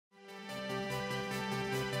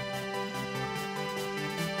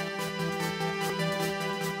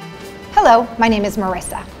Hello, my name is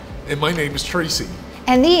Marissa. And my name is Tracy.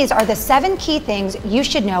 And these are the 7 key things you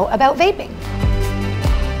should know about vaping.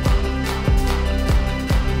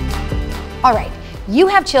 All right, you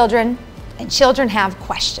have children and children have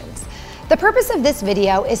questions. The purpose of this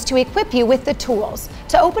video is to equip you with the tools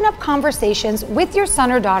to open up conversations with your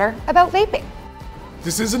son or daughter about vaping.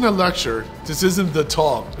 This isn't a lecture, this isn't the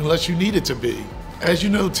talk, unless you need it to be. As you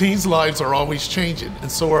know, teens' lives are always changing, and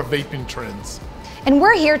so are vaping trends. And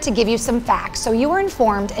we're here to give you some facts so you are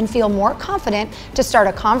informed and feel more confident to start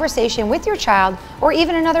a conversation with your child or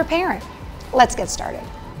even another parent. Let's get started.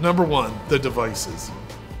 Number 1, the devices.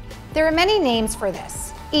 There are many names for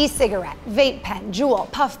this: e-cigarette, vape pen,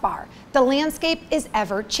 Juul, puff bar. The landscape is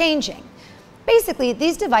ever changing. Basically,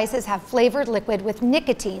 these devices have flavored liquid with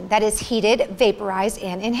nicotine that is heated, vaporized,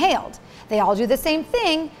 and inhaled. They all do the same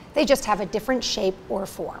thing, they just have a different shape or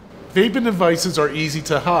form. Vaping devices are easy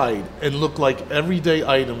to hide and look like everyday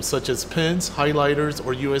items such as pens, highlighters,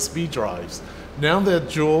 or USB drives. Now that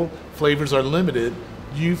Juul flavors are limited,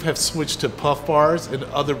 you have switched to puff bars and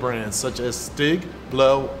other brands such as Stig,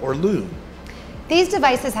 Blow, or Loon. These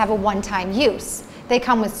devices have a one-time use. They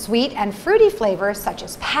come with sweet and fruity flavors such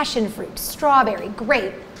as passion fruit, strawberry,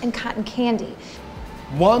 grape, and cotton candy.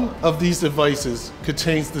 One of these devices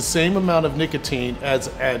contains the same amount of nicotine as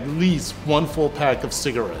at least 1 full pack of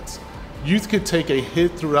cigarettes. Youth could take a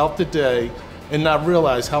hit throughout the day and not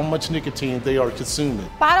realize how much nicotine they are consuming.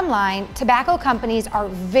 Bottom line, tobacco companies are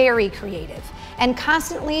very creative and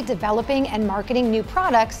constantly developing and marketing new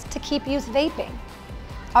products to keep youth vaping.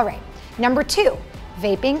 All right, number 2,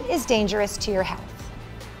 vaping is dangerous to your health.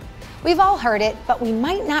 We've all heard it, but we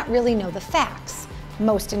might not really know the facts.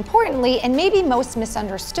 Most importantly, and maybe most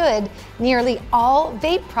misunderstood, nearly all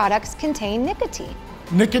vape products contain nicotine.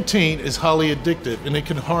 Nicotine is highly addictive and it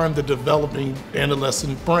can harm the developing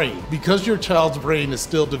adolescent brain. Because your child's brain is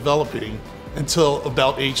still developing until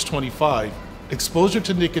about age 25, exposure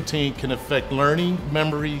to nicotine can affect learning,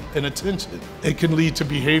 memory, and attention. It can lead to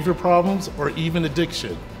behavior problems or even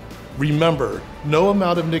addiction. Remember, no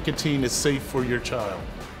amount of nicotine is safe for your child.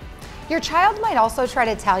 Your child might also try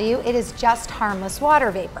to tell you it is just harmless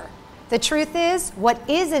water vapor. The truth is, what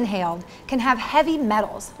is inhaled can have heavy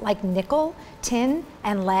metals like nickel, tin,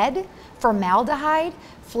 and lead, formaldehyde,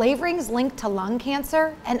 flavorings linked to lung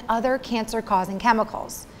cancer, and other cancer-causing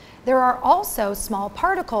chemicals. There are also small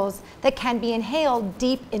particles that can be inhaled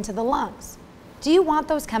deep into the lungs. Do you want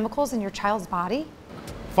those chemicals in your child's body?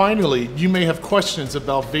 Finally, you may have questions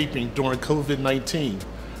about vaping during COVID-19.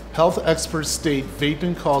 Health experts state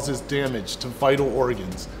vaping causes damage to vital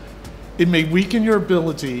organs. It may weaken your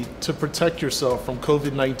ability to protect yourself from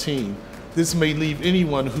COVID-19. This may leave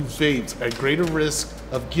anyone who vapes at greater risk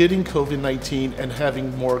of getting COVID-19 and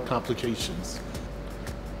having more complications.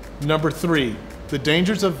 Number 3, the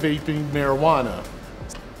dangers of vaping marijuana.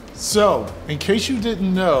 So, in case you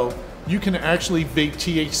didn't know, you can actually vape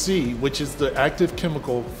THC, which is the active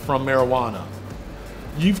chemical from marijuana.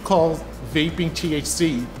 You've called vaping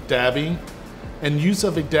THC dabbing and use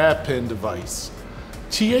of a dab pen device.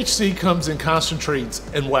 THC comes in concentrates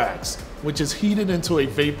and wax, which is heated into a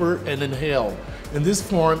vapor and inhaled. In this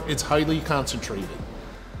form, it's highly concentrated.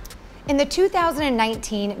 In the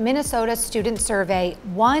 2019 Minnesota student survey,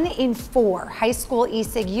 1 in 4 high school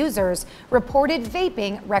e-cig users reported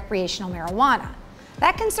vaping recreational marijuana.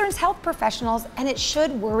 That concerns health professionals and it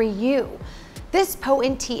should worry you. This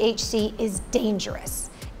potent THC is dangerous.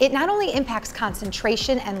 It not only impacts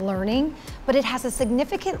concentration and learning, but it has a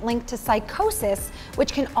significant link to psychosis,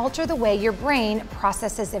 which can alter the way your brain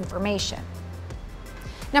processes information.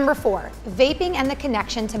 Number 4, vaping and the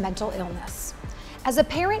connection to mental illness. As a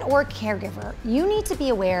parent or caregiver, you need to be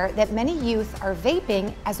aware that many youth are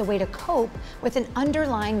vaping as a way to cope with an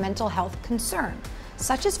underlying mental health concern,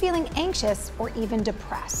 such as feeling anxious or even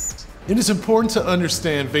depressed. It is important to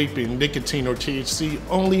understand vaping, nicotine, or THC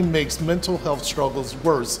only makes mental health struggles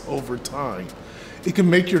worse over time. It can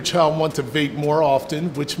make your child want to vape more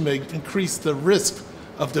often, which may increase the risk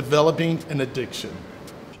of developing an addiction.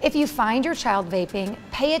 If you find your child vaping,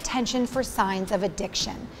 pay attention for signs of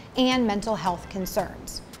addiction and mental health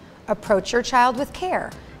concerns. Approach your child with care.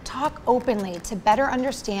 Talk openly to better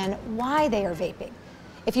understand why they are vaping.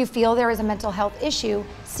 If you feel there is a mental health issue,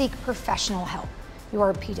 seek professional help.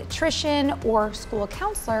 Your pediatrician or school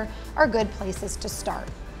counselor are good places to start.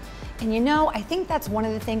 And you know, I think that's one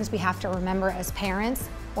of the things we have to remember as parents.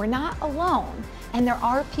 We're not alone, and there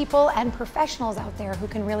are people and professionals out there who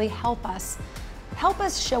can really help us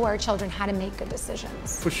show our children how to make good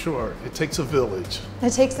decisions. For sure, it takes a village.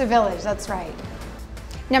 It takes a village, that's right.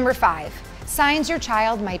 Number 5, signs your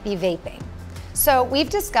child might be vaping. So we've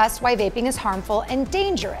discussed why vaping is harmful and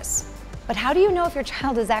dangerous. But how do you know if your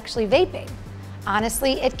child is actually vaping?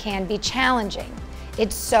 Honestly, it can be challenging.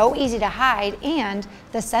 It's so easy to hide, and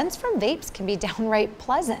the scents from vapes can be downright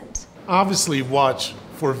pleasant. Obviously, watch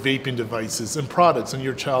for vaping devices and products in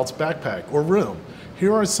your child's backpack or room.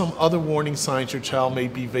 Here are some other warning signs your child may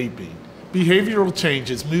be vaping. Behavioral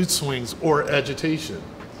changes, mood swings, or agitation.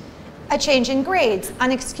 A change in grades,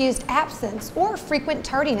 unexcused absence, or frequent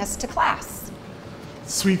tardiness to class.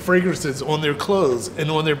 Sweet fragrances on their clothes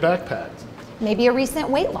and on their backpacks. Maybe a recent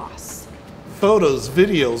weight loss. Photos,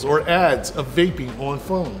 videos, or ads of vaping on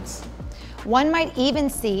phones. One might even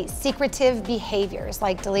see secretive behaviors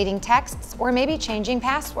like deleting texts or maybe changing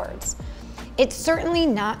passwords. It's certainly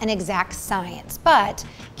not an exact science, but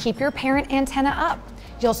keep your parent antenna up.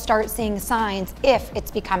 You'll start seeing signs if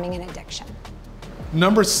it's becoming an addiction.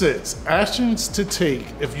 Number 6, actions to take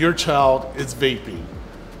if your child is vaping.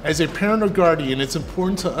 As a parent or guardian, it's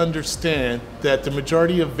important to understand that the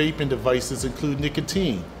majority of vaping devices include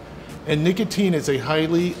nicotine, and nicotine is a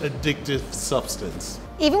highly addictive substance.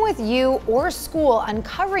 Even with you or school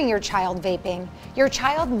uncovering your child vaping, your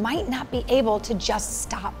child might not be able to just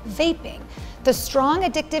stop vaping. The strong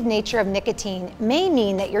addictive nature of nicotine may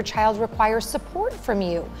mean that your child requires support from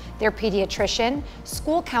you, their pediatrician,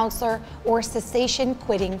 school counselor, or cessation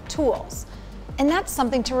quitting tools. And that's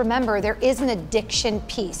something to remember. There is an addiction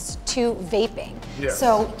piece to vaping. Yes.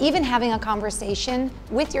 So even having a conversation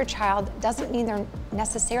with your child doesn't mean they're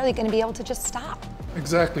necessarily going to be able to just stop.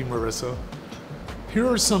 Exactly, Marissa. Here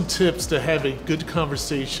are some tips to have a good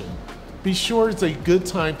conversation. Be sure it's a good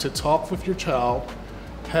time to talk with your child.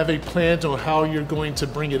 Have a plan on how you're going to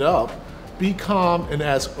bring it up. Be calm and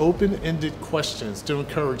ask open-ended questions to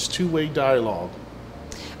encourage two-way dialogue.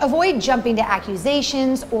 Avoid jumping to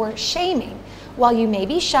accusations or shaming. While you may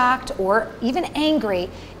be shocked or even angry,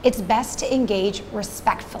 it's best to engage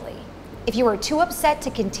respectfully. If you are too upset to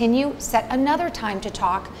continue, set another time to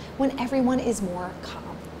talk when everyone is more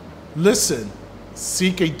calm. Listen,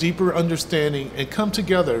 seek a deeper understanding, and come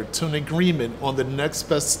together to an agreement on the next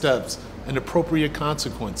best steps and appropriate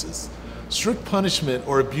consequences. Strict punishment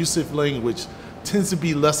or abusive language tends to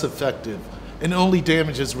be less effective and only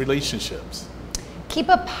damages relationships. Keep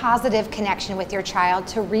a positive connection with your child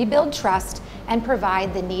to rebuild trust and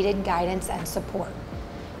provide the needed guidance and support.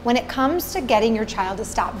 When it comes to getting your child to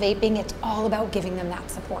stop vaping, it's all about giving them that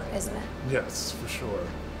support, isn't it? Yes, for sure.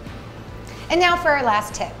 And now for our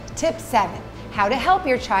last tip, tip 7, how to help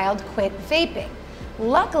your child quit vaping.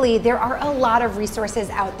 Luckily, there are a lot of resources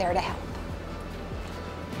out there to help.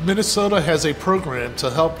 Minnesota has a program to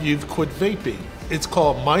help youth quit vaping. It's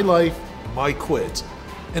called My Life, My Quit,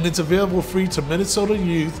 and it's available free to Minnesota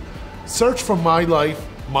youth. Search for My Life,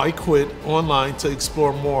 My Quit online to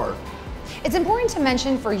explore more. It's important to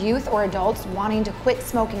mention for youth or adults wanting to quit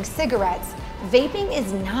smoking cigarettes, vaping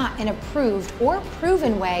is not an approved or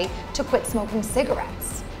proven way to quit smoking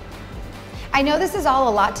cigarettes. I know this is all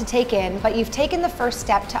a lot to take in, but you've taken the first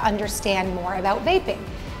step to understand more about vaping.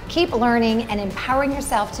 Keep learning and empowering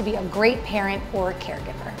yourself to be a great parent or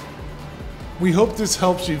caregiver. We hope this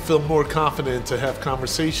helps you feel more confident to have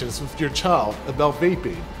conversations with your child about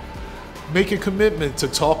vaping. Make a commitment to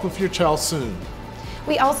talk with your child soon.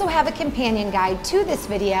 We also have a companion guide to this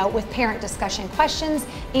video with parent discussion questions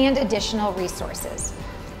and additional resources.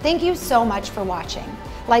 Thank you so much for watching.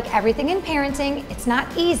 Like everything in parenting, it's not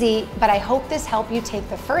easy, but I hope this helped you take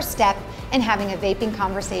the first step in having a vaping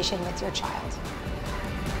conversation with your child.